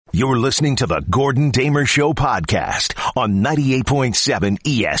You're listening to the Gordon Damer Show podcast on 98.7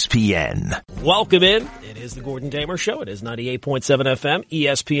 ESPN. Welcome in. It is the Gordon Damer Show. It is 98.7 FM,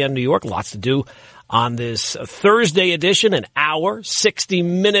 ESPN New York. Lots to do on this Thursday edition, an hour, 60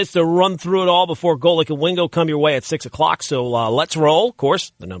 minutes to run through it all before Golic and Wingo come your way at 6 o'clock. So let's roll. Of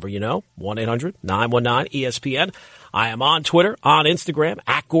course, the number you know, 1-800-919-ESPN. I am on Twitter, on Instagram,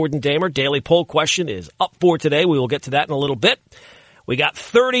 at Gordon Damer. Daily poll question is up for today. We will get to that in a little bit. We got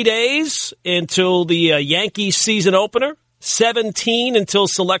 30 days until the Yankee season opener, 17 until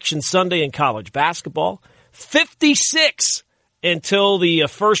Selection Sunday in college basketball, 56 until the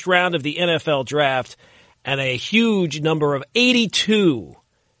first round of the NFL draft, and a huge number of 82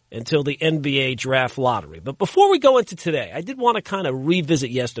 until the NBA draft lottery. But before we go into today, I did want to kind of revisit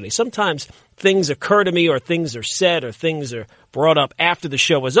yesterday. Sometimes things occur to me or things are said or things are brought up after the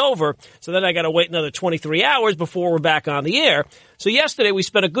show is over, so then I got to wait another 23 hours before we're back on the air. So yesterday we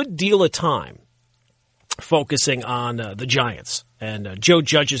spent a good deal of time focusing on the Giants and Joe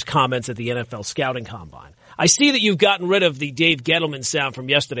Judge's comments at the NFL Scouting Combine. I see that you've gotten rid of the Dave Gettleman sound from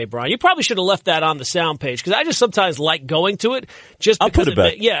yesterday, Brian. You probably should have left that on the sound page because I just sometimes like going to it. Just because I'll put it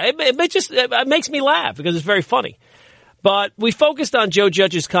back. It makes me laugh because it's very funny. But we focused on Joe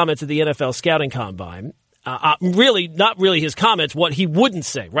Judge's comments at the NFL Scouting Combine. Really, not really his comments, what he wouldn't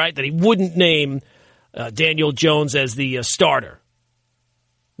say, right? That he wouldn't name Daniel Jones as the starter,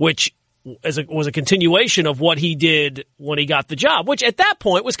 which was a continuation of what he did when he got the job, which at that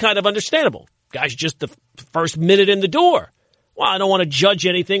point was kind of understandable. Guy's just the first minute in the door. Well, I don't want to judge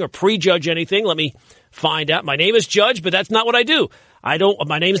anything or prejudge anything. Let me find out. My name is Judge, but that's not what I do. My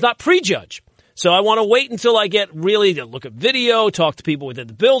name is not prejudge. So I want to wait until I get really to look at video, talk to people within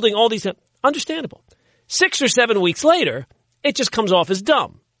the building, all these things. Understandable. 6 or 7 weeks later, it just comes off as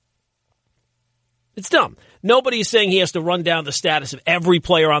dumb. It's dumb. Nobody is saying he has to run down the status of every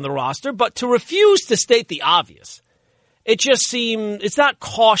player on the roster, but to refuse to state the obvious, it just seems, it's not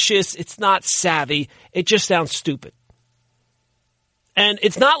cautious, it's not savvy, it just sounds stupid. And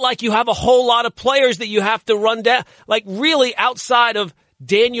it's not like you have a whole lot of players that you have to run down. Like really outside of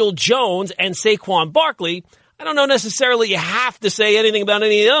Daniel Jones and Saquon Barkley, I don't know necessarily you have to say anything about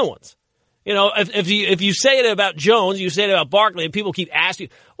any of the other ones. You know, if you say it about Jones, you say it about Barkley, and people keep asking,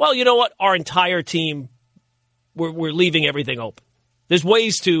 well, you know what? Our entire team, we're leaving everything open. There's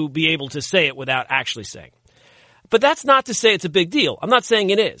ways to be able to say it without actually saying it. But that's not to say it's a big deal. I'm not saying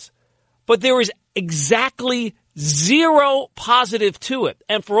it is. But there is exactly zero positive to it.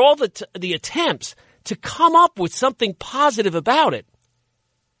 And for all the attempts to come up with something positive about it,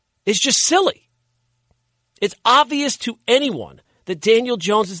 it's just silly. It's obvious to anyone that Daniel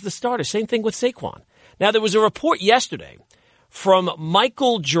Jones is the starter. Same thing with Saquon. Now, there was a report yesterday from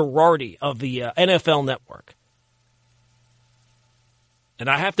Michael Girardi of the NFL Network. And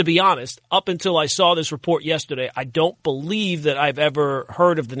I have to be honest, up until I saw this report yesterday, I don't believe that I've ever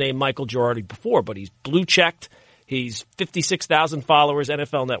heard of the name Michael Girardi before, but he's blue-checked. He's 56,000 followers,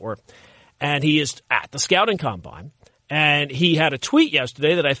 NFL Network, and he is at the Scouting Combine. And he had a tweet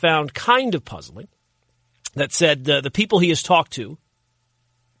yesterday that I found kind of puzzling that said the people he has talked to,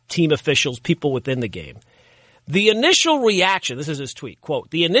 team officials, people within the game, the initial reaction, this is his tweet,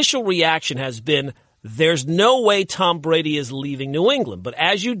 quote, the initial reaction has been, there's no way Tom Brady is leaving New England. But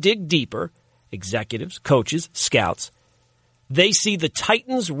as you dig deeper, executives, coaches, scouts, they see the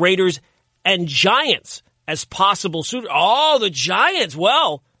Titans, Raiders, and Giants as possible suitors. Oh, the Giants.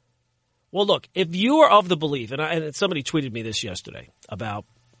 Well, look, if you are of the belief, and somebody tweeted me this yesterday about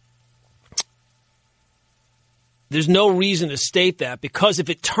there's no reason to state that because if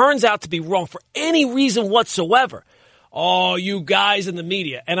it turns out to be wrong for any reason whatsoever, oh, you guys in the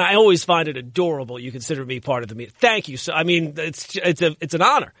media, and I always find it adorable you consider me part of the media. Thank you. So, I mean, it's an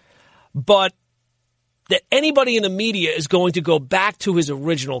honor. But that anybody in the media is going to go back to his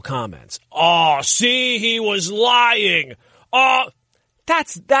original comments. Oh, see, he was lying. Oh,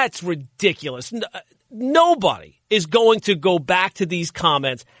 that's ridiculous. Nobody is going to go back to these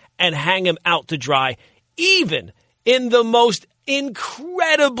comments and hang him out to dry, even in the most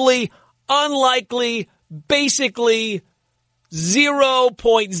incredibly unlikely, basically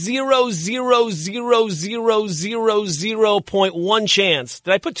 0.0000000.1 chance.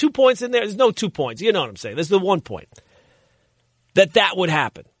 Did I put 2 points in there? There's no 2 points. You know what I'm saying. There's the 1 point. That would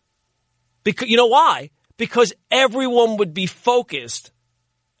happen. Because you know why? Because everyone would be focused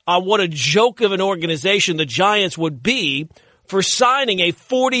on what a joke of an organization the Giants would be for signing a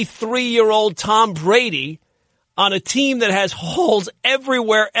 43-year-old Tom Brady on a team that has holes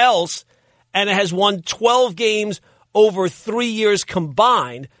everywhere else and has won 12 games over 3 years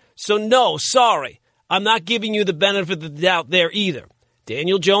combined. So no, sorry, I'm not giving you the benefit of the doubt there either.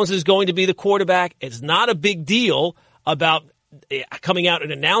 Daniel Jones is going to be the quarterback. It's not a big deal about coming out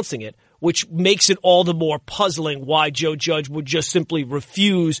and announcing it, which makes it all the more puzzling why Joe Judge would just simply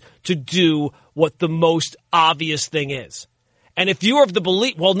refuse to do what the most obvious thing is. And if you're of the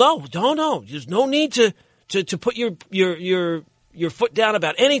belief, well, no, there's no need to put your foot down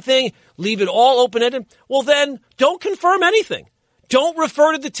about anything, leave it all open-ended, well then, don't confirm anything. Don't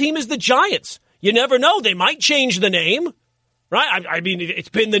refer to the team as the Giants. You never know. They might change the name, right? I mean, it's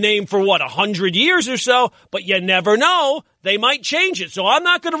been the name for, 100 years or so, but you never know. They might change it. So I'm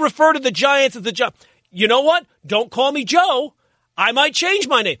not going to refer to the Giants as the Giants. You know what? Don't call me Joe. I might change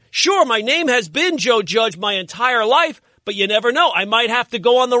my name. Sure, my name has been Joe Judge my entire life, but you never know. I might have to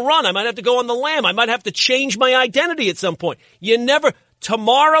go on the run. I might have to go on the lam. I might have to change my identity at some point.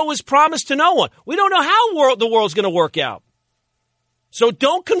 Tomorrow is promised to no one. We don't know how the world's going to work out. So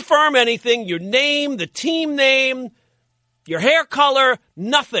don't confirm anything, your name, the team name, your hair color,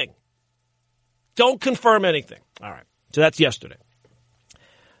 nothing. Don't confirm anything. All right. So that's yesterday.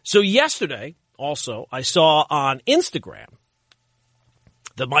 So yesterday, also, I saw on Instagram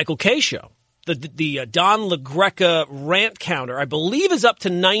the Michael Kay show. The Don LaGreca rant counter, I believe, is up to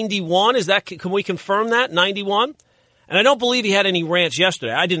 91. Can we confirm that? 91? And I don't believe he had any rants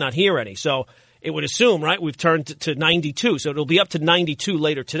yesterday. I did not hear any. So it would assume, right, we've turned to 92. So it'll be up to 92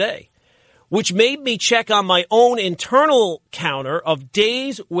 later today, which made me check on my own internal counter of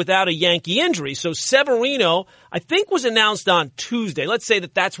days without a Yankee injury. So Severino, I think, was announced on Tuesday. Let's say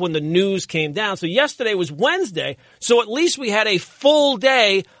that's when the news came down. So yesterday was Wednesday. So at least we had a full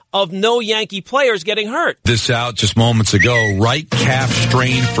day of no Yankee players getting hurt. This out just moments ago. Right calf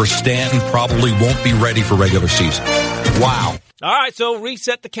strain for Stanton, probably won't be ready for regular season. Wow. All right, so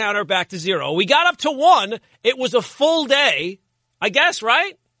reset the counter back to 0. We got up to 1. It was a full day, I guess,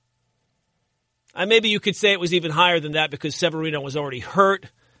 right? Maybe you could say it was even higher than that because Severino was already hurt,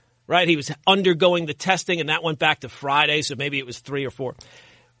 right? He was undergoing the testing, and that went back to Friday, so maybe it was 3 or 4.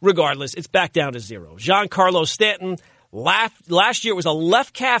 Regardless, it's back down to 0. Giancarlo Stanton, last year it was a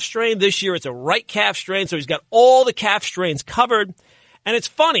left calf strain. This year it's a right calf strain, so he's got all the calf strains covered. And it's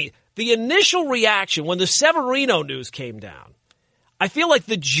funny, the initial reaction when the Severino news came down, I feel like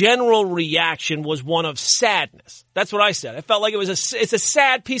the general reaction was one of sadness. That's what I said. I felt like it's a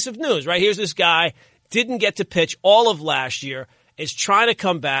sad piece of news, right? Here's this guy, didn't get to pitch all of last year, is trying to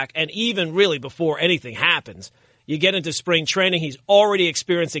come back, and even really before anything happens, you get into spring training, he's already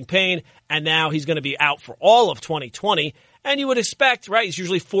experiencing pain, and now he's going to be out for all of 2020. And you would expect, right, it's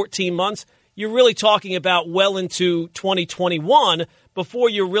usually 14 months. You're really talking about well into 2021 before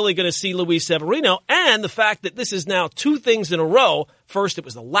you're really going to see Luis Severino. And the fact that this is now 2 things in a row. First, it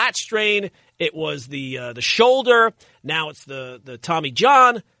was the lat strain. It was the shoulder. Now it's the Tommy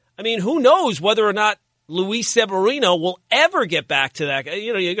John. I mean, who knows whether or not Luis Severino will ever get back to that.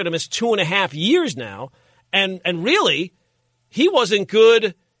 You know, you're going to miss 2.5 years now. And really, he wasn't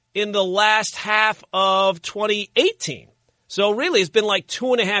good in the last half of 2018. So really, it's been like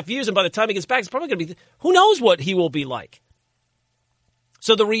 2.5 years, and by the time he gets back, it's probably going to be, who knows what he will be like.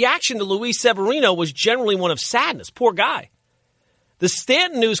 So the reaction to Luis Severino was generally one of sadness. Poor guy. The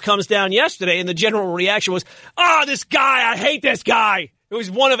Stanton news comes down yesterday, and the general reaction was, this guy, I hate this guy. It was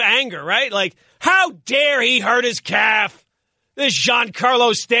one of anger, right? Like, how dare he hurt his calf? This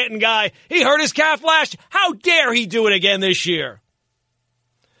Giancarlo Stanton guy, he hurt his calf last year. How dare he do it again this year?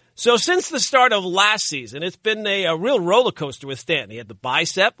 So since the start of last season, it's been a real roller coaster with Stanton. He had the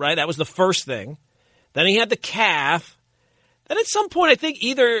bicep, right? That was the first thing. Then he had the calf. Then at some point, I think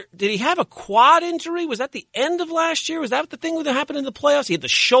did he have a quad injury? Was that the end of last year? Was that the thing that happened in the playoffs? He had the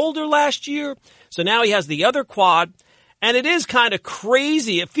shoulder last year. So now he has the other quad. And it is kind of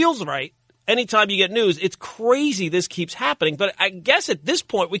crazy. It feels right. Anytime you get news, it's crazy this keeps happening. But I guess at this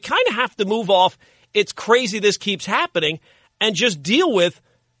point, we kind of have to move off it's crazy this keeps happening and just deal with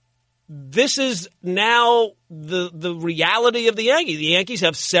this is now the reality of the Yankees. The Yankees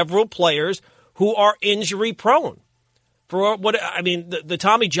have several players who are injury prone. For the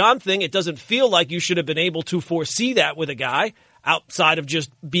Tommy John thing, it doesn't feel like you should have been able to foresee that with a guy outside of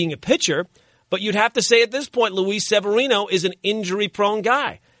just being a pitcher. But you'd have to say at this point, Luis Severino is an injury-prone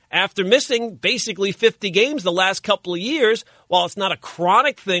guy. After missing basically 50 games the last couple of years, while it's not a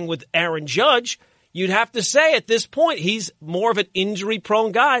chronic thing with Aaron Judge, you'd have to say at this point he's more of an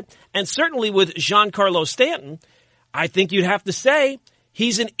injury-prone guy. And certainly with Giancarlo Stanton, I think you'd have to say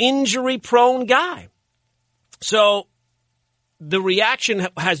he's an injury-prone guy. So the reaction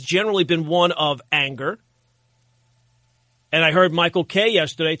has generally been one of anger. And I heard Michael Kay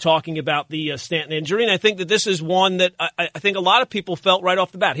yesterday talking about the Stanton injury, and I think that this is one that I think a lot of people felt right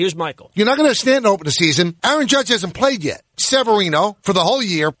off the bat. Here's Michael. You're not going to have Stanton open the season. Aaron Judge hasn't played yet. Severino for the whole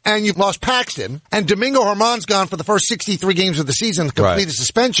year, and you've lost Paxton, and Domingo Germán's gone for the first 63 games of the season to complete a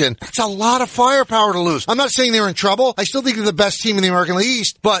suspension. That's a lot of firepower to lose. I'm not saying they're in trouble. I still think they're the best team in the American League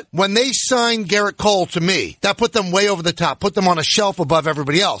East, but when they signed Garrett Cole, to me, that put them way over the top, put them on a shelf above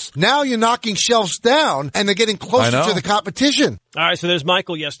everybody else. Now you're knocking shelves down, and they're getting closer to the competition. All right, so there's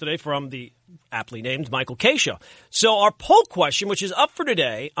Michael yesterday from the aptly named Michael Kay Show. So our poll question, which is up for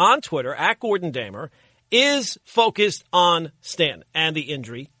today on Twitter, @GordonDamer, is focused on Stanton and the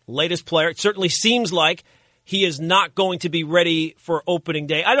injury. Latest player. It certainly seems like he is not going to be ready for opening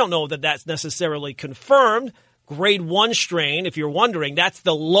day. I don't know that that's necessarily confirmed. Grade 1 strain, if you're wondering, that's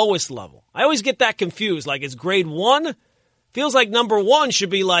the lowest level. I always get that confused. Like, is grade 1? Feels like number 1 should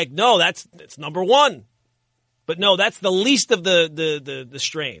be like, no, it's number 1. But no, that's the least of the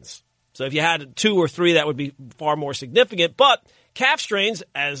strains. So if you had 2 or 3, that would be far more significant. But calf strains,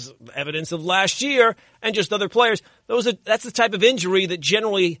 as evidence of last year and just other players, that's the type of injury that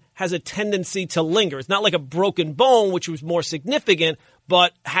generally has a tendency to linger. It's not like a broken bone, which was more significant,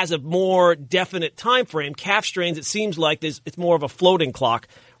 but has a more definite time frame. Calf strains, it seems like it's more of a floating clock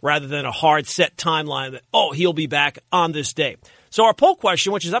rather than a hard set timeline that, he'll be back on this day. So our poll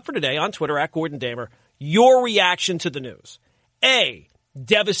question, which is up for today on Twitter, @GordonDamer, your reaction to the news. A,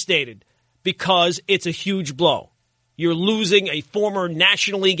 devastated because it's a huge blow. You're losing a former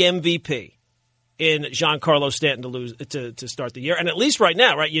National League MVP in Giancarlo Stanton to start the year. And at least right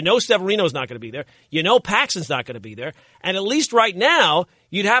now, right, you know Severino's not going to be there. You know Paxton's not going to be there. And at least right now,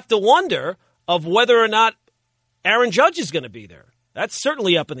 you'd have to wonder of whether or not Aaron Judge is going to be there. That's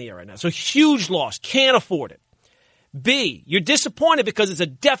certainly up in the air right now. So huge loss. Can't afford it. B, you're disappointed because it's a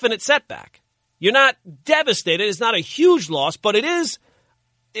definite setback. You're not devastated. It's not a huge loss, but it is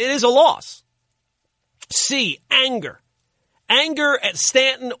a loss. C, anger. Anger at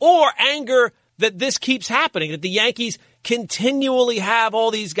Stanton or anger that this keeps happening, that the Yankees continually have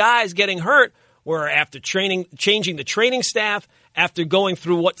all these guys getting hurt, where after changing the training staff, after going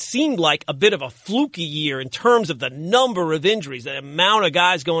through what seemed like a bit of a fluky year in terms of the number of injuries, the amount of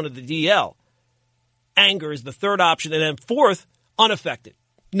guys going to the DL. Anger is the third option. And then fourth, unaffected.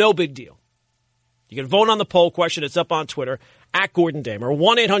 No big deal. You can vote on the poll question. It's up on Twitter, @GordonDamer.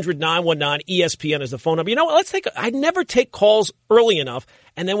 1-800-919-ESPN is the phone number. You know what? I never take calls early enough,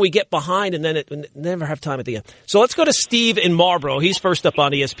 and then we get behind, and then never have time at the end. So let's go to Steve in Marlboro. He's first up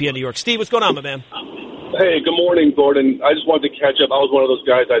on ESPN New York. Steve, what's going on, my man? Hey, good morning, Gordon. I just wanted to catch up. I was one of those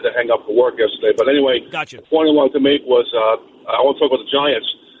guys I had to hang up for work yesterday. But anyway, gotcha. The point I wanted to make was I want to talk about the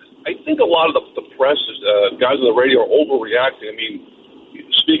Giants. I think a lot of the press, guys on the radio, are overreacting. I mean,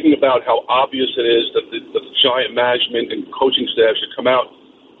 speaking about how obvious it is that the Giant management and coaching staff should come out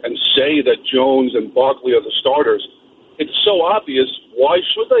and say that Jones and Barkley are the starters, it's so obvious. Why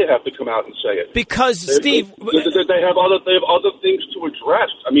should they have to come out and say it? Because, Steve, they have other things to address.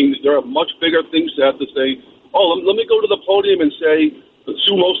 I mean, there are much bigger things to have to say. Let me go to the podium and say the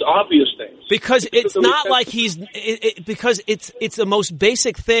two most obvious things. Because it's not like because it's the most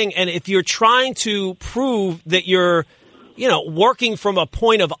basic thing, and if you're trying to prove that you're working from a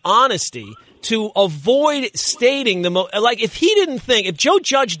point of honesty to avoid stating if Joe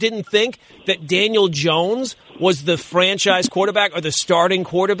Judge didn't think that Daniel Jones was the franchise quarterback or the starting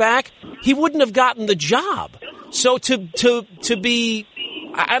quarterback, he wouldn't have gotten the job. So to be,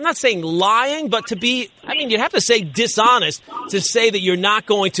 I'm not saying lying, but you'd have to say dishonest to say that you're not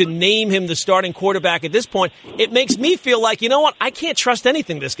going to name him the starting quarterback at this point. It makes me feel like, you know what, I can't trust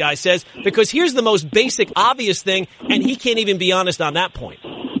anything this guy says, because here's the most basic, obvious thing, and he can't even be honest on that point.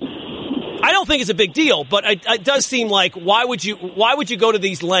 I don't think it's a big deal, but it does seem like why would you go to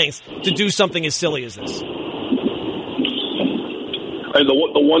these lengths to do something as silly as this? And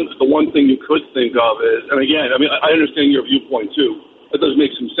the one thing you could think of is, and again, I mean, I understand your viewpoint too. That does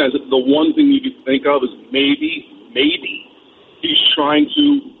make some sense. The one thing you could think of is maybe he's trying to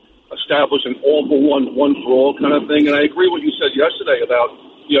establish an all for one for all kind of thing. And I agree with what you said yesterday about,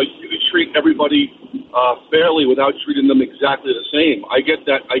 you could treat everybody fairly without treating them exactly the same. I get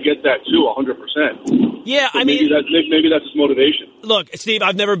that too, 100%. Yeah, so maybe that's his motivation. Look, Steve,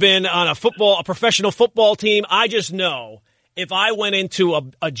 I've never been on a professional football team. I just know if I went into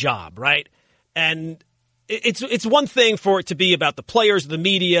a job, right, and it's one thing for it to be about the players, the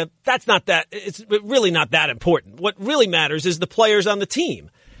media. It's really not that important. What really matters is the players on the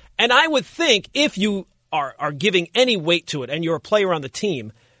team. And I would think if you are giving any weight to it and you're a player on the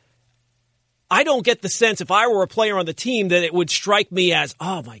team, I don't get the sense if I were a player on the team that it would strike me as,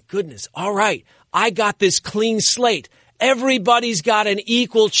 oh my goodness, all right, I got this clean slate. everybody's got an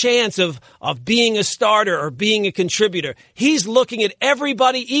equal chance of being a starter or being a contributor. He's looking at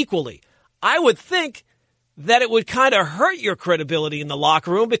everybody equally. I would think that it would kind of hurt your credibility in the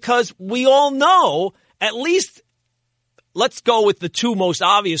locker room because we all know, at least, let's go with the two most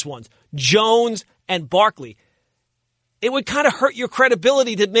obvious ones, Jones and Barkley. It would kind of hurt your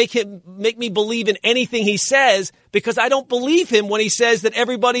credibility to make me believe in anything he says because I don't believe him when he says that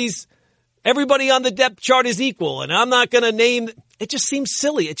everybody on the depth chart is equal and I'm not going to name. It just seems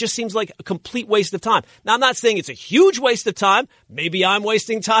silly. It just seems like a complete waste of time. Now, I'm not saying it's a huge waste of time. Maybe I'm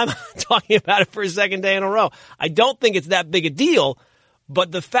wasting time talking about it for a second day in a row. I don't think it's that big a deal,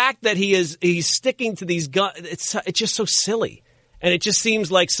 but the fact that he's sticking to these guns, it's just so silly. And it just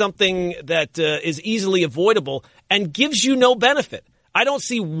seems like something that is easily avoidable and gives you no benefit. I don't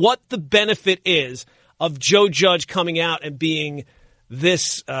see what the benefit is of Joe Judge coming out and being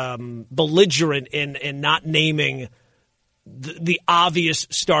this belligerent in not naming the obvious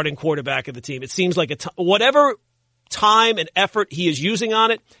starting quarterback of the team. It seems like whatever time and effort he is using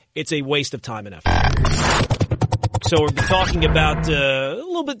on it, it's a waste of time and effort. So we'll be talking about a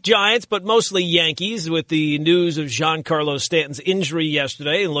little bit Giants, but mostly Yankees with the news of Giancarlo Stanton's injury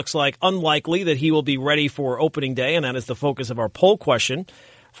yesterday. It looks like unlikely that he will be ready for opening day, and that is the focus of our poll question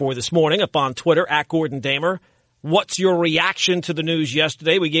for this morning up on Twitter, @GordonDamer. What's your reaction to the news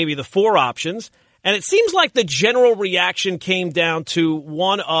yesterday? We gave you the 4 options, and it seems like the general reaction came down to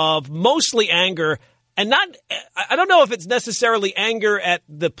one of mostly anger, and I don't know if it's necessarily anger at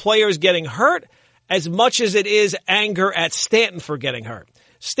the players getting hurt, as much as it is anger at Stanton for getting hurt.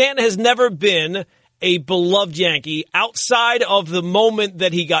 Stanton has never been a beloved Yankee outside of the moment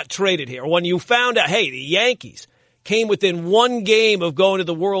that he got traded here. When you found out, hey, the Yankees came within 1 game of going to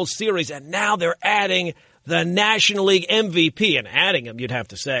the World Series, and now they're adding the National League MVP, and adding him, you'd have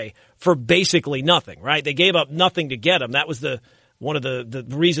to say, for basically nothing, right? They gave up nothing to get him. That was one of the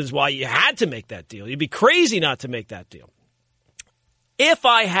reasons why you had to make that deal. You'd be crazy not to make that deal. If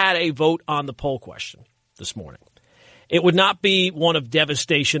I had a vote on the poll question this morning, it would not be one of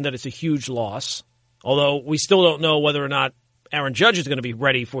devastation that it's a huge loss, although we still don't know whether or not Aaron Judge is going to be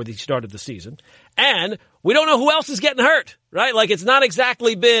ready for the start of the season. And we don't know who else is getting hurt, right? Like, it's not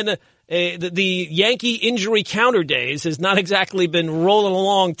exactly been the Yankee injury counter days has not exactly been rolling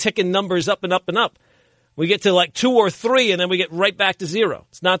along, ticking numbers up and up and up. We get to like 2 or 3, and then we get right back to 0.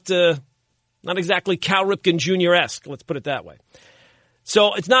 It's not exactly Cal Ripken Jr.-esque, let's put it that way.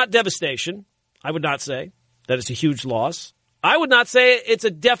 So it's not devastation. I would not say that it's a huge loss. I would not say it's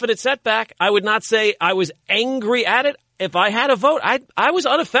a definite setback. I would not say I was angry at it. If I had a vote, I was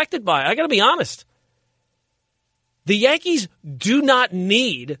unaffected by it. I got to be honest. The Yankees do not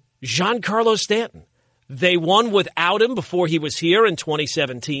need Giancarlo Stanton. They won without him before he was here in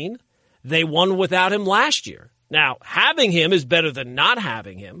 2017. They won without him last year. Now, having him is better than not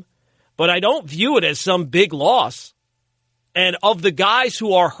having him, but I don't view it as some big loss. And of the guys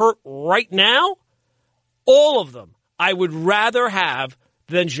who are hurt right now, all of them I would rather have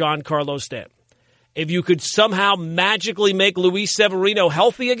than Giancarlo Stanton. If you could somehow magically make Luis Severino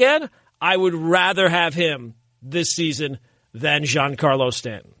healthy again, I would rather have him this season than Giancarlo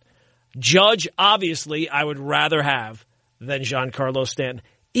Stanton. Judge, obviously, I would rather have than Giancarlo Stanton.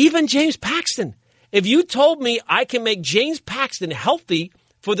 Even James Paxton. If you told me I can make James Paxton healthy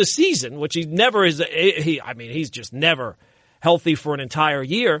for the season, which he never is, he's just never healthy for an entire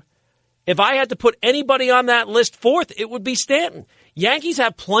year. If I had to put anybody on that list fourth, it would be Stanton. Yankees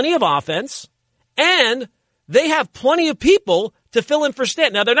have plenty of offense, and they have plenty of people to fill in for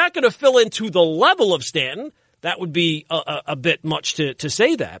Stanton. Now, they're not going to fill in to the level of Stanton. That would be a bit much to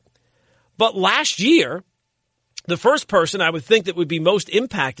say that. But last year, the first person I would think that would be most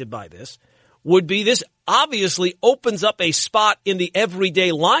impacted by this would be this obviously opens up a spot in the everyday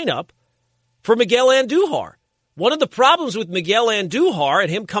lineup for Miguel Andujar. One of the problems with Miguel Andujar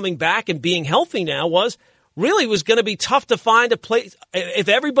and him coming back and being healthy now was really was going to be tough to find a place if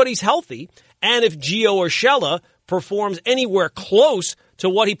everybody's healthy and if Gio Urshela performs anywhere close to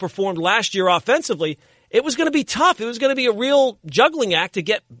what he performed last year offensively. It was going to be tough. It was going to be a real juggling act to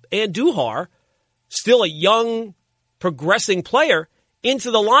get Andujar, still a young, progressing player,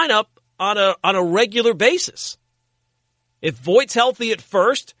 into the lineup on a regular basis. If Voigt's healthy at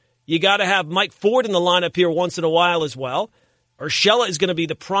first, you got to have Mike Ford in the lineup here once in a while as well. Urshela is going to be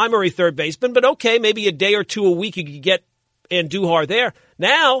the primary third baseman, but okay, maybe a day or two a week you could get Andujar there.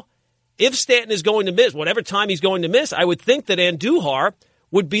 Now, if Stanton is going to miss, whatever time he's going to miss, I would think that Andujar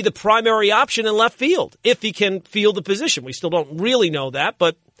would be the primary option in left field if he can field the position. We still don't really know that,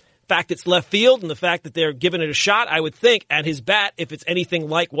 but the fact it's left field and the fact that they're giving it a shot, I would think, at his bat, if it's anything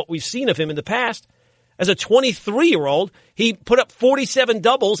like what we've seen of him in the past, As a 23-year-old, he put up 47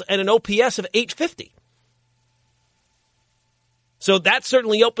 doubles and an OPS of 850. So that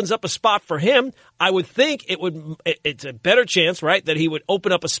certainly opens up a spot for him. I would think it's a better chance, right, that he would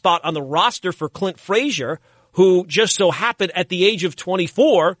open up a spot on the roster for Clint Frazier, who just so happened at the age of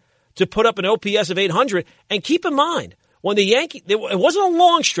 24 to put up an OPS of 800. And keep in mind, when the Yankees, it wasn't a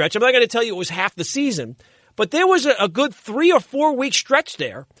long stretch. I'm not going to tell you it was half the season, but there was a good 3 or 4 week stretch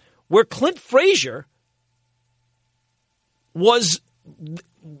there where Clint Frazier was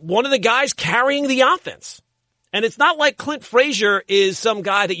one of the guys carrying the offense. And it's not like Clint Frazier is some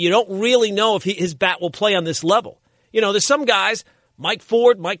guy that you don't really know if his bat will play on this level. You know, there's some guys, Mike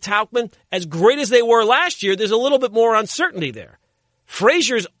Ford, Mike Tauchman, as great as they were last year, there's a little bit more uncertainty there.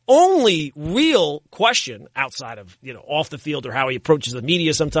 Frazier's only real question outside of, off the field or how he approaches the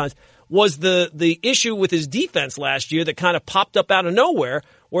media sometimes was the issue with his defense last year that kind of popped up out of nowhere,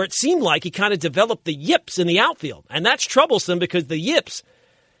 where it seemed like he kind of developed the yips in the outfield. And that's troublesome because the yips,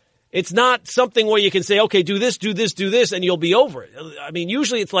 it's not something where you can say, okay, do this, and you'll be over it. I mean,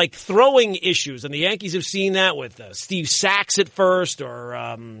 usually it's like throwing issues, and the Yankees have seen that with Steve Sachs at first,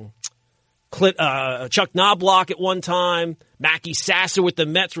 or Chuck Knobloch at one time, Mackie Sasser with the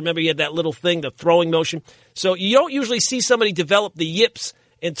Mets. Remember, he had that little thing, the throwing motion. So you don't usually see somebody develop the yips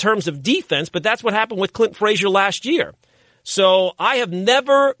in terms of defense, but that's what happened with Clint Frazier last year. So I have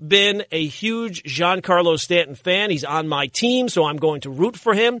never been a huge Giancarlo Stanton fan. He's on my team, so I'm going to root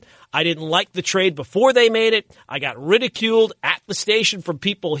for him. I didn't like the trade before they made it. I got ridiculed at the station from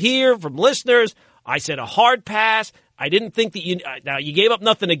people here, from listeners. I said a hard pass. I didn't think that now you gave up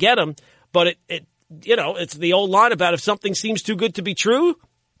nothing to get him, but it's the old line about if something seems too good to be true.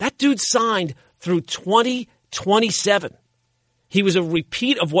 That dude signed through 2027. He was a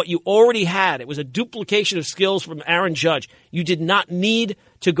repeat of what you already had. It was a duplication of skills from Aaron Judge. You did not need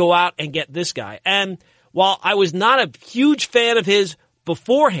to go out and get this guy. And while I was not a huge fan of his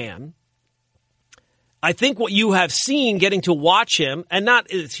beforehand, I think what you have seen getting to watch him, and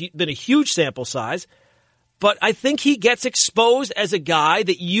it's been a huge sample size, but I think he gets exposed as a guy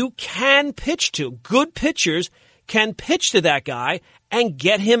that you can pitch to. Good pitchers can pitch to that guy and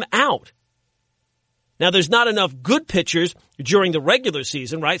get him out. Now, there's not enough good pitchers during the regular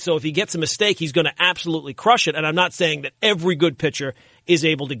season, right? So if he gets a mistake, he's going to absolutely crush it. And I'm not saying that every good pitcher is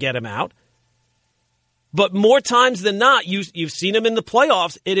able to get him out. But more times than not, you've seen him in the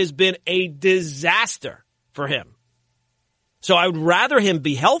playoffs. It has been a disaster for him. So I would rather him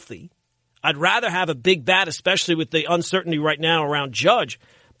be healthy. I'd rather have a big bat, especially with the uncertainty right now around Judge.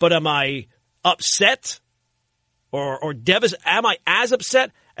 But am I upset or devastated? Am I as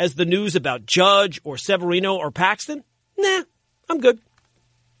upset as the news about Judge or Severino or Paxton? Nah, I'm good.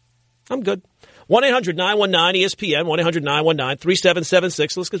 1-800-919-ESPN,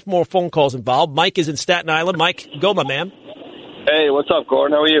 1-800-919-3776. Let's get some more phone calls involved. Mike is in Staten Island. Mike, go, my man. Hey, what's up,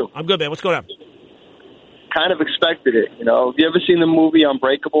 Gordon? How are you? I'm good, man. What's going on? Kind of expected it, Have you ever seen the movie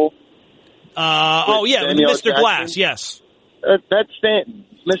Unbreakable? Yeah, Samuel Mr. Jackson? Glass, yes. That's Stanton,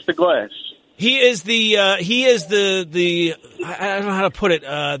 Mr. Glass. He is the I don't know how to put it,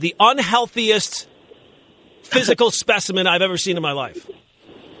 the unhealthiest physical specimen I've ever seen in my life.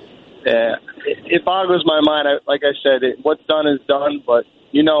 Yeah, it boggles my mind. Like I said, what's done is done, but,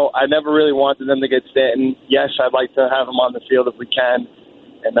 I never really wanted them to get Stanton. Yes, I'd like to have him on the field if we can.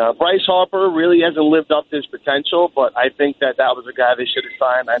 And Bryce Harper really hasn't lived up to his potential, but I think that was a guy they should have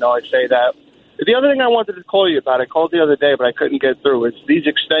signed. I know I say that. The other thing I wanted to call you about, I called the other day, but I couldn't get through. It's these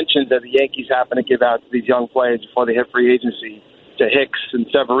extensions that the Yankees happen to give out to these young players before they hit free agency, to Hicks and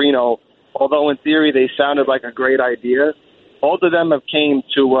Severino. Although in theory they sounded like a great idea, both of them have came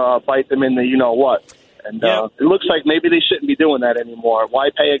to bite them in the you-know-what. And It looks like maybe they shouldn't be doing that anymore. Why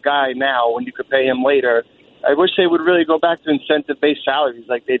pay a guy now when you could pay him later? I wish they would really go back to incentive-based salaries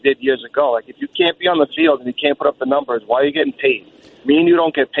like they did years ago. Like, if you can't be on the field and you can't put up the numbers, why are you getting paid? Me and you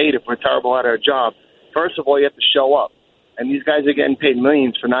don't get paid if we're terrible at our job. First of all, you have to show up. And these guys are getting paid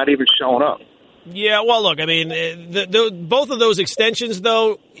millions for not even showing up. Yeah, well, look, I mean, both of those extensions,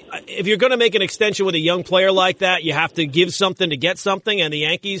 though, if you're going to make an extension with a young player like that, you have to give something to get something. And the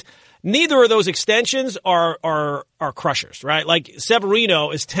Yankees, neither of those extensions are crushers, right? Like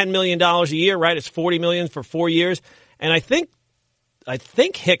Severino is $10 million a year, right? It's $40 million for 4 years. And I think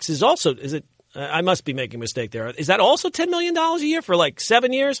Hicks is also, I must be making a mistake there. Is that also $10 million a year for like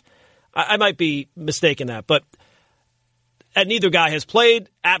 7 years? I might be mistaken that, but and neither guy has played.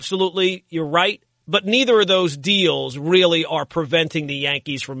 Absolutely, you're right. But neither of those deals really are preventing the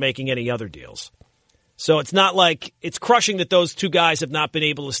Yankees from making any other deals. So it's not like it's crushing that those two guys have not been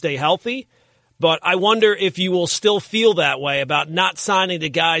able to stay healthy. But I wonder if you will still feel that way about not signing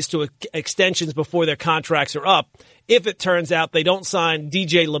the guys to extensions before their contracts are up. If it turns out they don't sign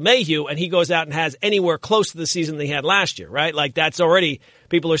DJ LeMahieu and he goes out and has anywhere close to the season they had last year, right? Like that's already,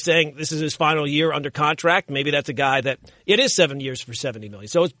 people are saying this is his final year under contract. Maybe that's a guy that it is 7 years for $70 million.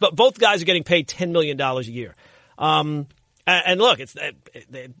 So but both guys are getting paid $10 million a year. And look,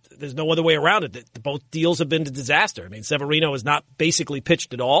 there's no other way around it. Both deals have been a disaster. I mean, Severino has not basically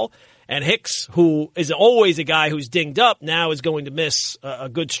pitched at all. And Hicks, who is always a guy who's dinged up, now is going to miss a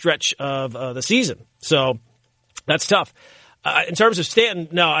good stretch of the season. So that's tough. In terms of Stanton,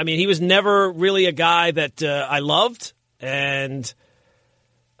 no, I mean, he was never really a guy that I loved. And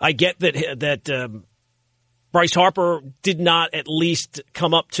I get that Bryce Harper did not at least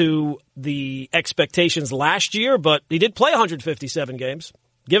come up to the expectations last year, but he did play 157 games.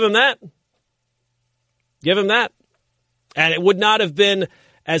 Give him that. Give him that. And it would not have been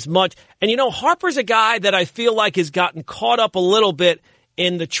as much. And, Harper's a guy that I feel like has gotten caught up a little bit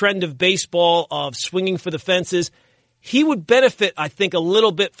in the trend of baseball of swinging for the fences. He would benefit, I think, a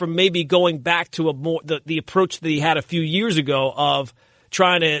little bit from maybe going back to a more the approach that he had a few years ago of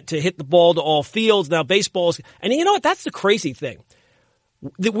trying to hit the ball to all fields. Now baseball's, and you know what? That's the crazy thing.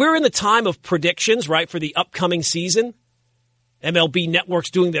 We're in the time of predictions, right, for the upcoming season. MLB Network's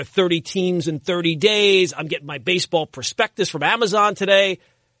doing their 30 teams in 30 days. I'm getting my baseball prospectus from Amazon today.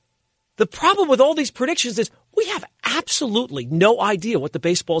 The problem with all these predictions is we have absolutely no idea what the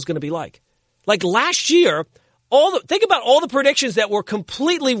baseball is going to be like. Like last year, think about all the predictions that were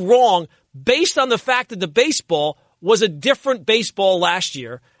completely wrong based on the fact that the baseball was a different baseball last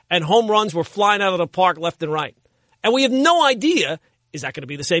year and home runs were flying out of the park left and right. And we have no idea, is that going to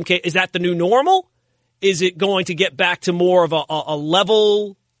be the same case? Is that the new normal? Is it going to get back to more of a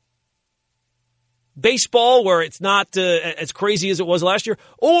level baseball where it's not as crazy as it was last year?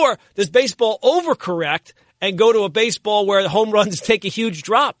 Or does baseball overcorrect and go to a baseball where the home runs take a huge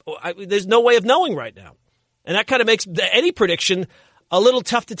drop? There's no way of knowing right now. And that kind of makes any prediction a little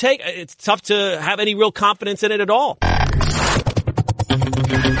tough to take. It's tough to have any real confidence in it at all.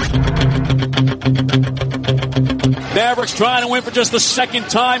 Mavericks trying to win for just the second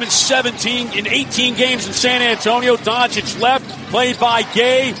time in 18 games in San Antonio. Doncic left, played by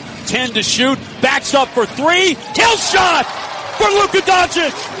Gay, 10 to shoot, backs up for three, kill shot for Luka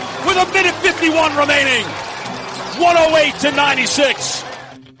Doncic with a minute 51 remaining. 108-96.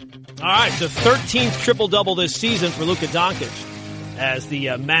 All right, the 13th triple-double this season for Luka Doncic as the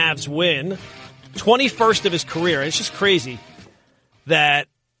Mavs win. 21st of his career. It's just crazy that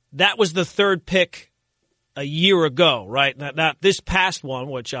was the third pick a year ago, right? Not this past one,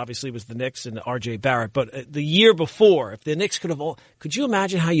 which obviously was the Knicks and R.J. Barrett, but the year before, if the Knicks could you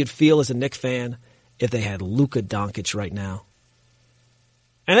imagine how you'd feel as a Knicks fan if they had Luka Doncic right now?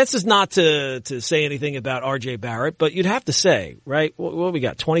 And this is not to say anything about R.J. Barrett, but you'd have to say, right, what we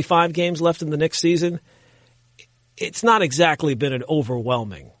got, 25 games left in the next season? It's not exactly been an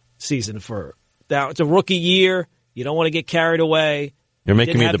overwhelming season now. It's a rookie year. You don't want to get carried away. You're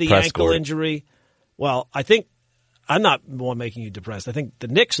making me depressed, the ankle Gordon. Injury. Well, I think I'm not the one making you depressed. I think the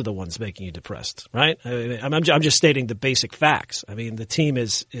Knicks are the ones making you depressed, right? I'm just stating the basic facts. I mean, the team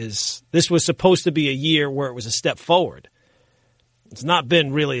is this was supposed to be a year where it was a step forward. It's not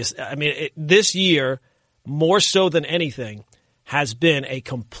been really. This year, more so than anything, has been a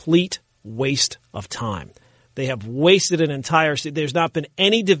complete waste of time. They have wasted an entire season. There's not been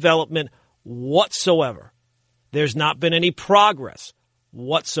any development whatsoever. There's not been any progress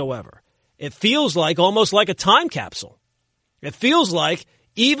whatsoever. It feels almost like a time capsule. It feels like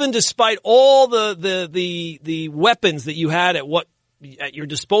even despite all the weapons that you had at your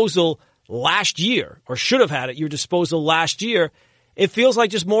disposal last year, or should have had at your disposal last year, it feels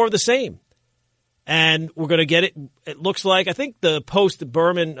like just more of the same. And we're going to get it. It looks like, I think the post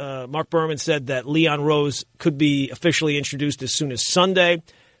Mark Berman said that Leon Rose could be officially introduced as soon as Sunday.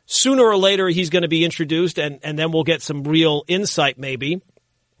 Sooner or later, he's going to be introduced, and then we'll get some real insight maybe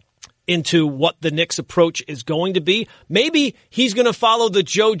into what the Knicks' approach is going to be. Maybe he's going to follow the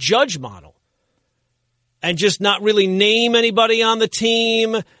Joe Judge model and just not really name anybody on the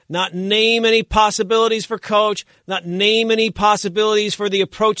team, not name any possibilities for coach, not name any possibilities for the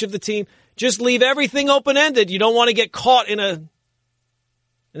approach of the team. Just leave everything open-ended. You don't want to get caught in a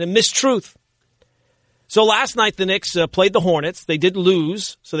mistruth. So last night the Knicks played the Hornets. They did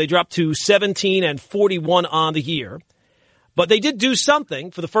lose, so they dropped to 17-41 on the year. But they did do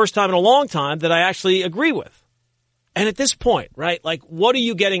something for the first time in a long time that I actually agree with. And at this point, right, like what are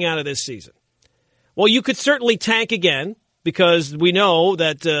you getting out of this season? Well, you could certainly tank again because we know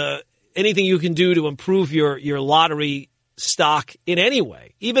that anything you can do to improve your lottery stock in any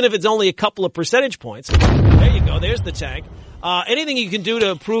way, even if it's only a couple of percentage points. There you go. There's the tank. Anything you can do to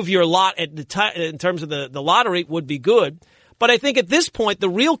improve your lot in terms of the lottery would be good. But I think at this point, the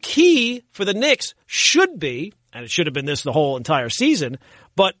real key for the Knicks should be, and it should have been this the whole entire season,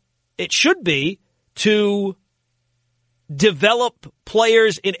 but it should be to develop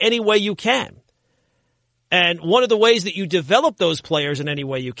players in any way you can. And one of the ways that you develop those players in any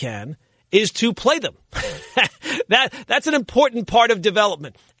way you can is to play them. That's an important part of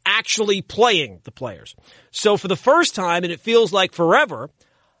development, actually playing the players. So for the first time, and it feels like forever,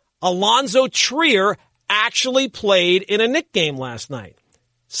 Alonzo Trier actually played in a Knick game last night.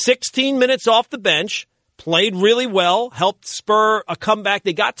 16 minutes off the bench, played really well, helped spur a comeback.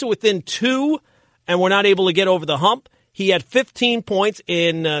 They got to within 2 and were not able to get over the hump. He had 15 points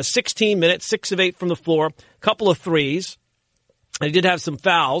in 16 minutes, 6 of 8 from the floor, a couple of threes. And he did have some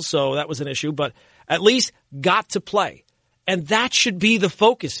fouls, so that was an issue, but at least got to play. And that should be the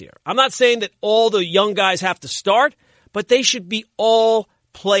focus here. I'm not saying that all the young guys have to start, but they should be all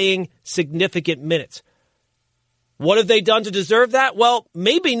playing significant minutes. What have they done to deserve that? Well,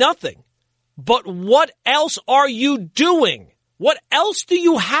 maybe nothing. But what else are you doing? What else do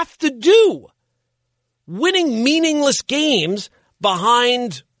you have to do? Winning meaningless games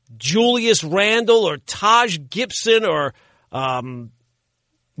behind Julius Randle or Taj Gibson or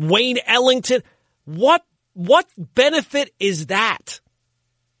Wayne Ellington. What benefit is that?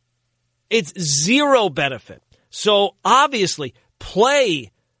 It's zero benefit. So obviously,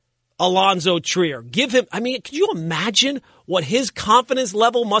 play Alonzo Trier. Give him, could you imagine what his confidence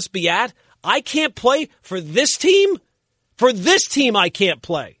level must be at? I can't play for this team? For this team, I can't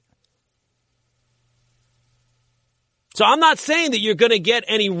play. So I'm not saying that you're going to get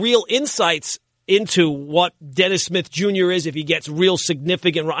any real insights into what Dennis Smith Jr. is if he gets real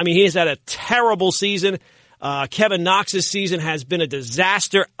significant. He has had a terrible season. Kevin Knox's season has been a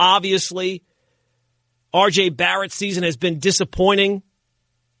disaster, obviously. R.J. Barrett's season has been disappointing.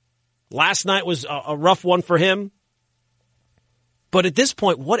 Last night was a rough one for him. But at this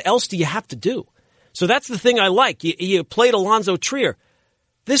point, what else do you have to do? So that's the thing I like. You played Alonzo Trier.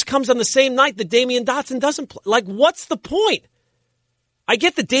 This comes on the same night that Damian Dotson doesn't play. Like, what's the point? I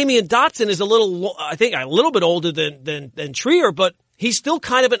get that Damian Dotson is a little bit older than Trier, but he's still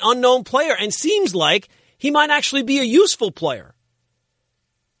kind of an unknown player and seems like he might actually be a useful player.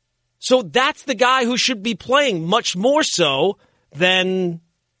 So that's the guy who should be playing much more so than,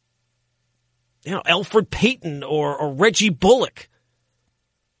 Elfrid Payton or Reggie Bullock.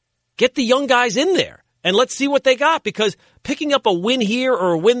 Get the young guys in there and let's see what they got, because picking up a win here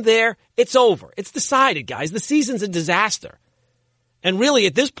or a win there, it's over. It's decided, guys. The season's a disaster. And really,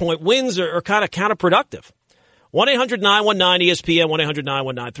 at this point, wins are kind of counterproductive. 1-800-919-ESPN,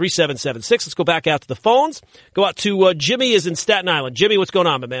 1-800-919-3776. Let's go back out to the phones. Go out to Jimmy is in Staten Island. Jimmy, what's going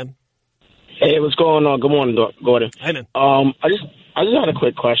on, my man? Hey, what's going on? Good morning, Gordon. Hey, man. I just had a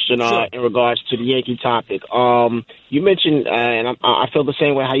quick question in regards to the Yankee topic. You mentioned, and I feel the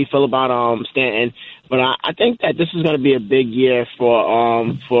same way how you feel about Stanton, but I think that this is going to be a big year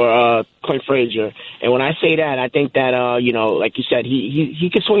for Clint Frazier. And when I say that, I think that like you said, he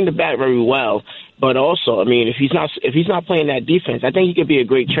can swing the bat very well. But also, if he's not playing that defense, I think he could be a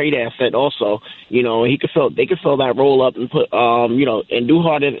great trade asset. Also, they could fill that role up and put and do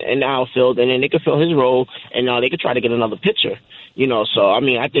hard in the outfield, and then they could fill his role, and they could try to get another pitcher. So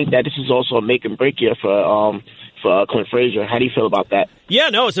I think that this is also a make and break year for Clint Frazier. How do you feel about that? Yeah,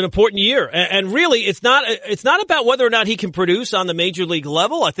 no, it's an important year, and really, it's not about whether or not he can produce on the major league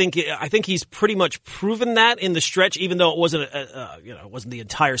level. I think he's pretty much proven that in the stretch, even though it wasn't it wasn't the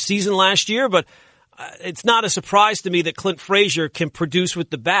entire season last year, but. It's not a surprise to me that Clint Frazier can produce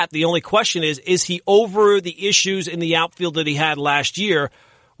with the bat. The only question is he over the issues in the outfield that he had last year,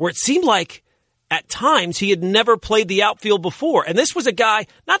 where it seemed like at times he had never played the outfield before. And this was a guy,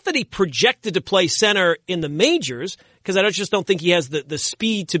 not that he projected to play center in the majors, because I just don't think he has the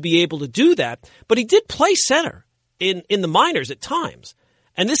speed to be able to do that, but he did play center in the minors at times.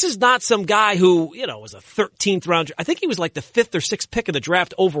 And this is not some guy who, was a 13th round. I think he was like the 5th or 6th pick of the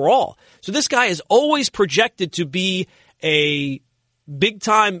draft overall. So this guy is always projected to be a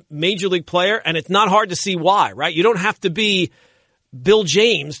big-time major league player, and it's not hard to see why, right? You don't have to be Bill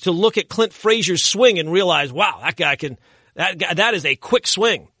James to look at Clint Frazier's swing and realize, wow, that is a quick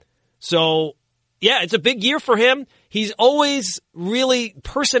swing. So, yeah, it's a big year for him. He's always really,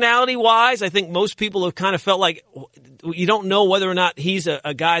 personality-wise, I think most people have kind of felt like you don't know whether or not he's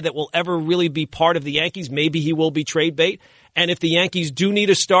a guy that will ever really be part of the Yankees. Maybe he will be trade bait. And if the Yankees do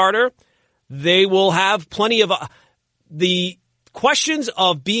need a starter, they will have plenty of the questions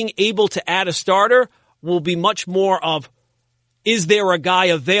of being able to add a starter will be much more of is there a guy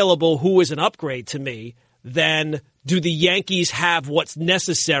available who is an upgrade to me, than do the Yankees have what's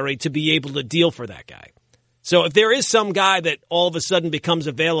necessary to be able to deal for that guy? So if there is some guy that all of a sudden becomes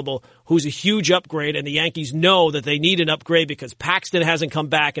available who's a huge upgrade, and the Yankees know that they need an upgrade because Paxton hasn't come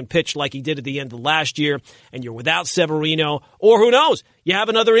back and pitched like he did at the end of last year, and you're without Severino, or who knows, you have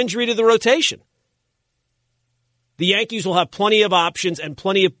another injury to the rotation, the Yankees will have plenty of options and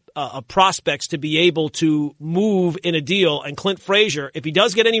plenty of prospects to be able to move in a deal. And Clint Frazier, if he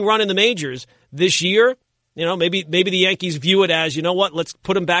does get any run in the majors this year, maybe the Yankees view it as, you know what, let's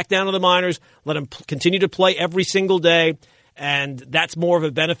put him back down to the minors, let him continue to play every single day, and that's more of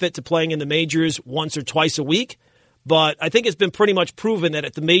a benefit to playing in the majors once or twice a week. But I think it's been pretty much proven that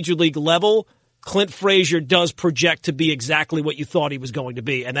at the major league level, Clint Frazier does project to be exactly what you thought he was going to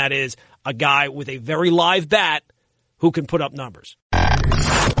be, and that is a guy with a very live bat who can put up numbers.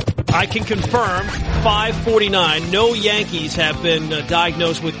 I can confirm, 5:49, no Yankees have been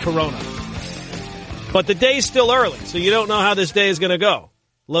diagnosed with corona. But the day's still early, so you don't know how this day is going to go.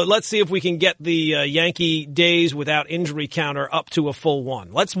 Let's see if we can get the Yankee days without injury counter up to a full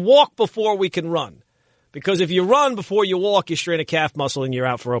 1. Let's walk before we can run. Because if you run before you walk, you strain a calf muscle and you're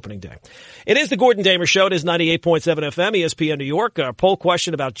out for opening day. It is the Gordon Damer Show. It is 98.7 FM, ESPN New York. Our poll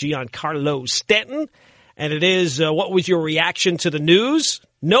question about Giancarlo Stanton. And it is, what was your reaction to the news?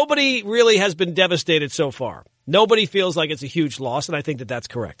 Nobody really has been devastated so far. Nobody feels like it's a huge loss, and I think that that's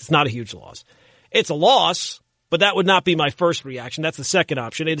correct. It's not a huge loss. It's a loss, but that would not be my first reaction. That's the second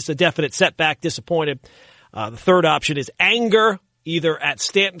option. It's a definite setback, disappointed. The third option is anger, either at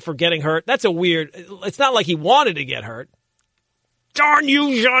Stanton for getting hurt. That's a weird, it's not like he wanted to get hurt. Darn you,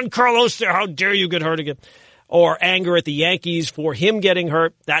 Giancarlo, how dare you get hurt again? Or anger at the Yankees for him getting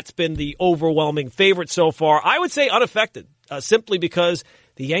hurt. That's been the overwhelming favorite so far. I would say unaffected, simply because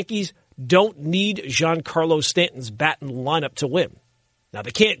the Yankees don't need Giancarlo Stanton's bat in the lineup to win. Now,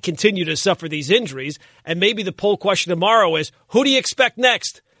 they can't continue to suffer these injuries, and maybe the poll question tomorrow is, who do you expect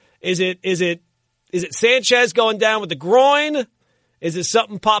next? Is it Sanchez going down with the groin? Is it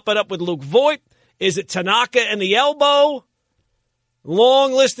something popping up with Luke Voit? Is it Tanaka and the elbow?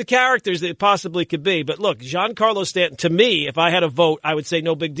 Long list of characters that it possibly could be. But look, Giancarlo Stanton, to me, if I had a vote, I would say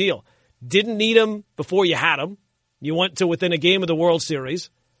no big deal. Didn't need him before you had him. You went to within a game of the World Series.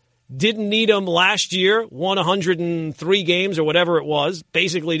 Didn't need him last year, won 103 games or whatever it was,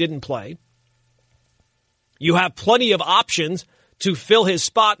 basically didn't play. You have plenty of options to fill his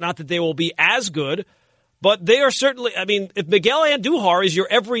spot, not that they will be as good, but they are certainly, if Miguel Andujar is your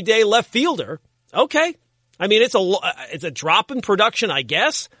everyday left fielder, okay. It's a drop in production, I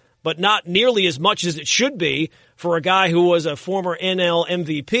guess, but not nearly as much as it should be for a guy who was a former NL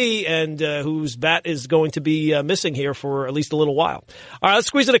MVP and whose bat is going to be missing here for at least a little while. All right, let's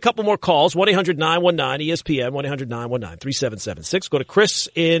squeeze in a couple more calls. 1-800-919-ESPN, 1-800-919-3776. Go to Chris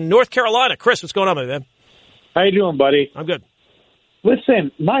in North Carolina. Chris, what's going on, my man? How you doing, buddy? I'm good.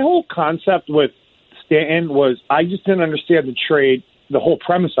 Listen, my whole concept with Stanton was I just didn't understand the trade, the whole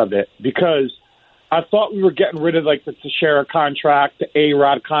premise of it, because I thought we were getting rid of, the Teixeira contract, the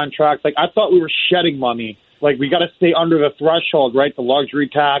A-Rod contract. I thought we were shedding money. We got to stay under the threshold, right, the luxury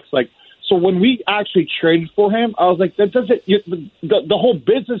tax. So when we actually traded for him, I was like, that doesn't the whole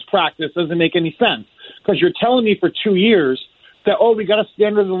business practice doesn't make any sense, because you're telling me for 2 years that, we got to stay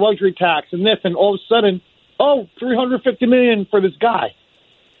under the luxury tax and this, and all of a sudden, $350 million for this guy.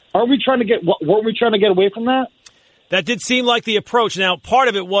 Weren't we trying to get away from that? That did seem like the approach. Now, part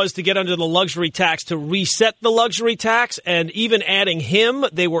of it was to get under the luxury tax, to reset the luxury tax, and even adding him,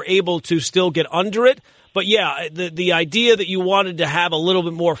 they were able to still get under it. But yeah, the idea that you wanted to have a little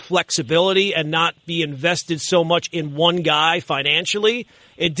bit more flexibility and not be invested so much in one guy financially,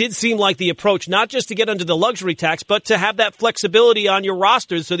 it did seem like the approach, not just to get under the luxury tax, but to have that flexibility on your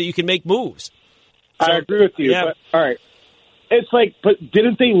rosters so that you can make moves. I agree with you. Yeah. But, all right. It's but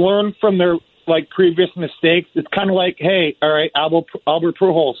didn't they learn from their previous mistakes? It's kind of hey, all right, Albert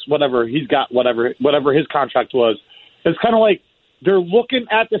Pujols, whatever, he's got whatever his contract was. It's kind of they're looking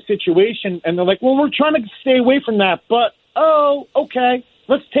at the situation and they're well, we're trying to stay away from that, but okay,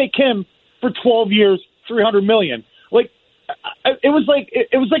 let's take him for 12 years, $300 million. It was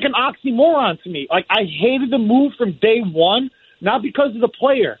like an oxymoron to me. I hated the move from day one, not because of the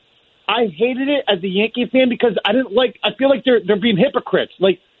player. I hated it as a Yankee fan because I feel like they're being hypocrites.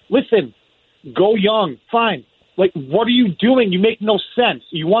 Listen, go young, fine. What are you doing? You make no sense.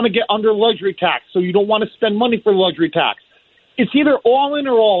 You want to get under luxury tax, so you don't want to spend money for luxury tax. It's either all in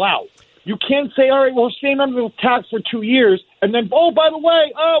or all out. You can't say, all right, well, we're staying under the tax for 2 years, and then, oh, by the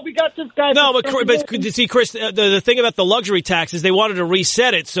way, we got this guy. No, but see, Chris, the thing about the luxury tax is they wanted to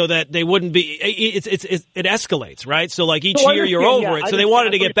reset it so that they wouldn't be. It escalates, right? So like each year you're over it. So they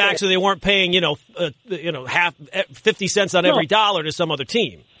wanted to get back so they weren't paying, half 50 cents on every dollar to some other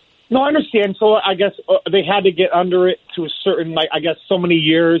team. No, I understand. So I guess they had to get under it to a certain, so many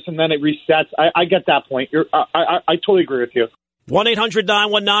years, and then it resets. I get that point. I totally agree with you.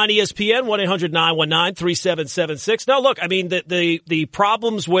 1-800-919-ESPN, 1-800-919-3776. No, look, I mean, the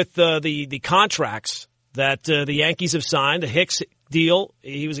problems with the contracts that the Yankees have signed, the Hicks deal,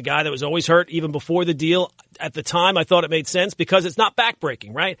 he was a guy that was always hurt even before the deal. At the time, I thought it made sense because it's not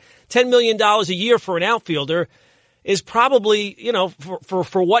backbreaking, right? $10 million a year for an outfielder is probably,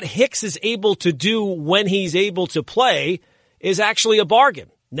 for what Hicks is able to do when he's able to play is actually a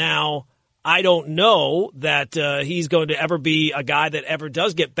bargain. Now, I don't know that he's going to ever be a guy that ever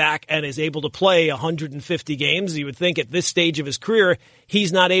does get back and is able to play 150 games. You would think at this stage of his career,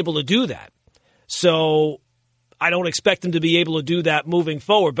 he's not able to do that. So I don't expect him to be able to do that moving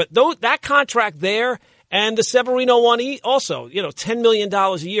forward. But that contract there and the Severino one also, $10 million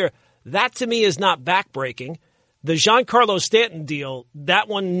a year, that to me is not backbreaking. The Giancarlo Stanton deal, that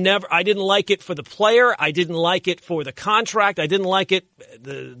one I didn't like it for the player. I didn't like it for the contract. I didn't like it,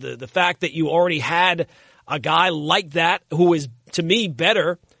 the fact that you already had a guy like that who is, to me,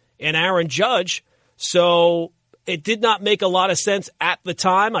 better in Aaron Judge. So it did not make a lot of sense at the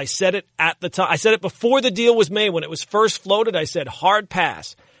time. I said it at the time. I said it before the deal was made. When it was first floated, I said hard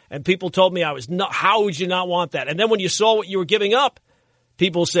pass. And people told me how would you not want that? And then when you saw what you were giving up,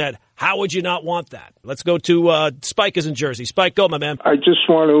 people said, how would you not want that? Let's go to Spike is in Jersey. Spike, go, my man. I just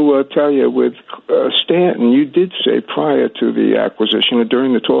want to tell you, with Stanton, you did say prior to the acquisition, or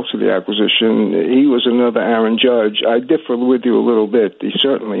during the talks of the acquisition, he was another Aaron Judge. I differ with you a little bit. He's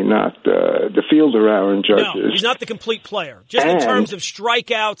certainly not the fielder Aaron Judge is. No, he's not the complete player. Just in terms of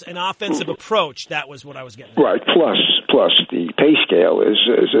strikeouts and offensive approach, that was what I was getting at. Right, plus the pay scale is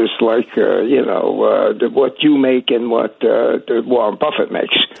like, what you make and what Warren Buffett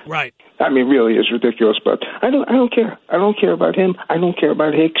makes. Right. I mean, really is ridiculous, but I don't care. I don't care about him. I don't care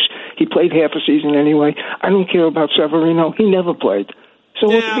about Hicks. He played half a season anyway. I don't care about Severino. He never played. So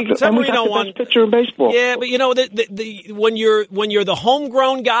Severino won the best pitcher in baseball. Yeah, but when you're the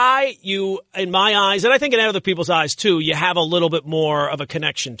homegrown guy, you, in my eyes, and I think in other people's eyes too, you have a little bit more of a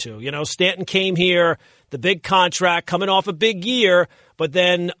connection to. Stanton came here, the big contract, coming off a big year, but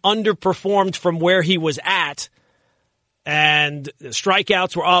then underperformed from where he was at. And the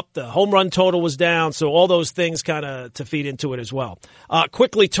strikeouts were up, the home run total was down, so all those things kind of to feed into it as well.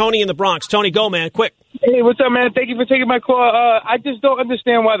 Quickly, Tony in the Bronx. Tony, go, man, quick. Hey, what's up, man? Thank you for taking my call. I just don't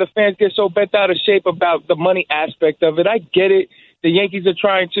understand why the fans get so bent out of shape about the money aspect of it. I get it. The Yankees are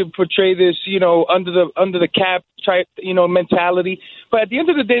trying to portray this, under the cap, mentality. But at the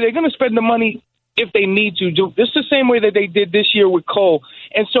end of the day, they're going to spend the money if they need to do this the same way that they did this year with Cole.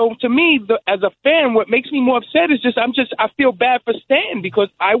 And so to me, as a fan, what makes me more upset is I feel bad for Stanton because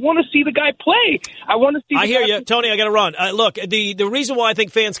I want to see the guy play. I want to see I hear you. Tony, I got to run. Look, the reason why I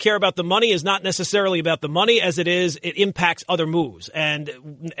think fans care about the money is not necessarily about the money as it impacts other moves. And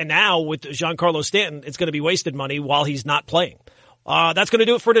now with Giancarlo Stanton, it's going to be wasted money while he's not playing. That's going to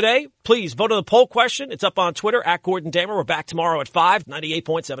do it for today. Please vote on the poll question. It's up on Twitter at Gordon Damer. We're back tomorrow at 5,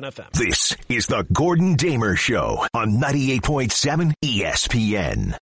 98.7 FM. This is the Gordon Damer Show on 98.7 ESPN.